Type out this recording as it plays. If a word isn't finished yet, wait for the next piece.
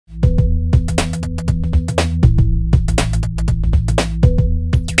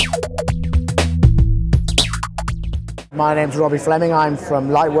My name's Robbie Fleming. I'm from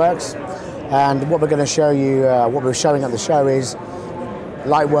Lightworks, and what we're going to show you, what we're showing at the show is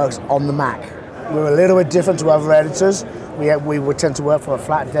Lightworks on the Mac. We're a little bit different to other editors. We would tend to work from a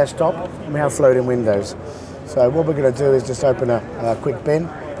flat desktop, and we have floating windows. So what we're going to do is just open a quick bin,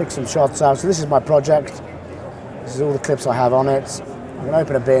 pick some shots out. So this is my project. This is all the clips I have on it. I'm going to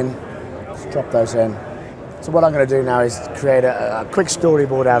open a bin, just drop those in. So what I'm going to do now is create a quick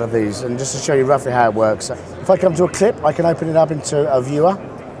storyboard out of these, and just to show you roughly how it works. If I come to a clip, I can open it up into a viewer.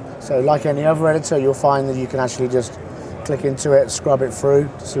 So like any other editor, you'll find that you can actually just click into it, scrub it through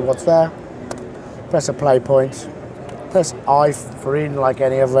to see what's there. Press a play point, press I for in like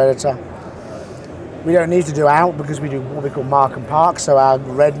any other editor. We don't need to do out because we do what we call mark and park. So our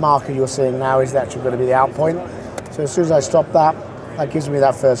red marker you're seeing now is actually going to be the out point. So as soon as I stop that, that gives me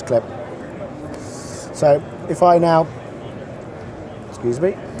that first clip. So if I now, excuse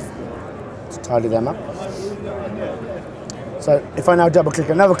me, let's tidy them up. So if I now double click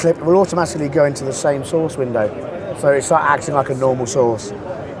another clip, it will automatically go into the same source window. So it's not acting like a normal source.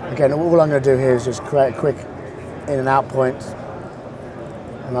 Again, all I'm going to do here is just create a quick in and out point.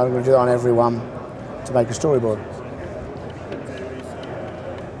 And I'm going to do it on every one to make a storyboard.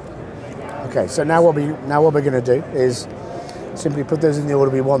 Okay, so now what we're going to do is simply put those in the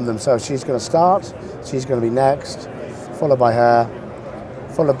order we want them. So she's going to start, she's going to be next, followed by her,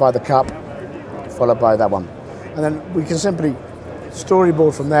 followed by the cup, followed by that one. And then we can simply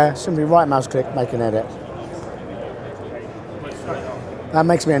storyboard from there, simply right mouse click, make an edit. That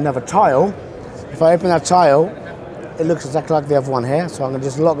makes me another tile. If I open that tile, it looks exactly like the other one here, so I'm going to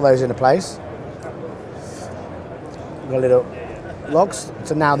just lock those into place. Got little locks.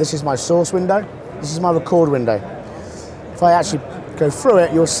 So now this is my source window, this is my record window. If I actually go through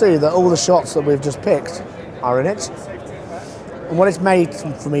it, you'll see that all the shots that we've just picked are in it. And what it's made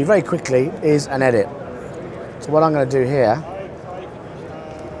for me very quickly is an edit. So what I'm going to do here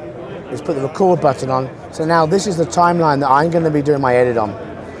is put the record button on. So now this is the timeline that I'm going to be doing my edit on.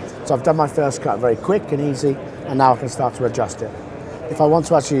 So I've done my first cut very quick and easy, and now I can start to adjust it. If I want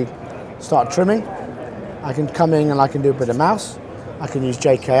to actually start trimming, I can come in and I can do it with the mouse. I can use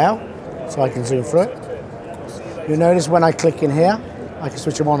JKL, so I can zoom through it. You'll notice when I click in here, I can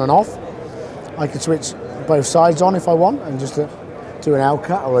switch them on and off. I can switch both sides on if I want, and just do an L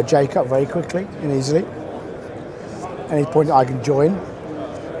cut or a J cut very quickly and easily. Any point I can join.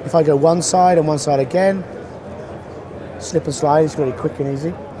 If I go one side and one side again, slip and slide, it's really quick and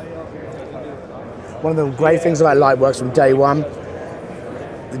easy. One of the great things about Lightworks from day one,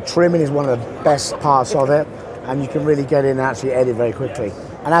 the trimming is one of the best parts of it, and you can really get in and actually edit very quickly.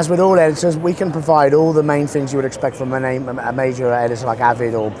 And as with all editors, we can provide all the main things you would expect from a major editor like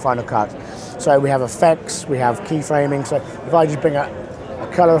Avid or Final Cut. So we have effects, we have keyframing. So if I just bring a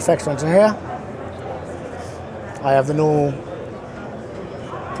color effect onto here, I have the normal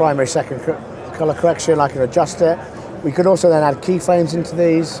primary, second color correction. I can adjust it. We could also then add keyframes into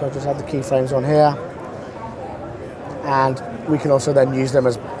these. So I just add the keyframes on here. And we can also then use them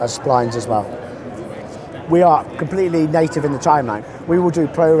as splines as well. We are completely native in the timeline. We will do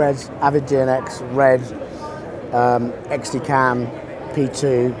ProRes, Avid DNX, Red, XD Cam,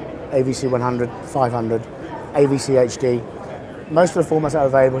 P2, AVC 100, 500, AVC HD. Most of the formats that are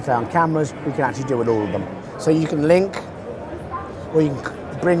available today on cameras, we can actually do with all of them. So you can link, or you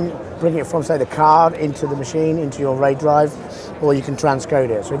can bring it from, say, the card into the machine, into your RAID drive, or you can transcode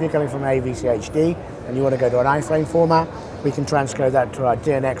it. So if you're coming from AVC HD and you want to go to an iframe format, we can transcode that to our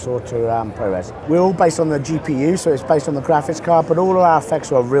DNX or to ProRes. We're all based on the GPU, so it's based on the graphics card, but all of our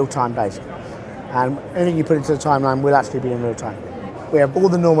effects are real-time based. And anything you put into the timeline will actually be in real time. We have all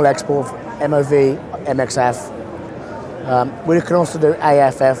the normal export, MOV, MXF. We can also do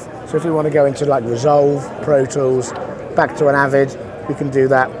AFF, so if we want to go into like Resolve, Pro Tools, back to an Avid, we can do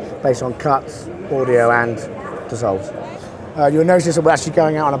that based on cuts, audio and dissolves. You'll notice that we're actually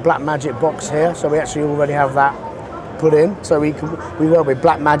going out on a Blackmagic box here, so we actually already have that put in. So we work with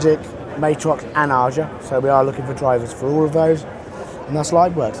Blackmagic, Matrox and Aja, so we are looking for drivers for all of those, and that's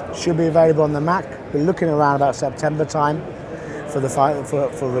Lightworks. Should be available on the Mac. We're looking around about September time for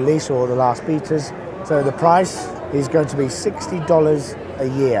release or the last betas. So the price is going to be $60 a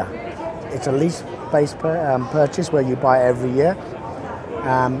year. It's a lease-based purchase where you buy it every year.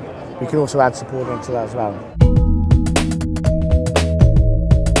 We can also add support into that as well.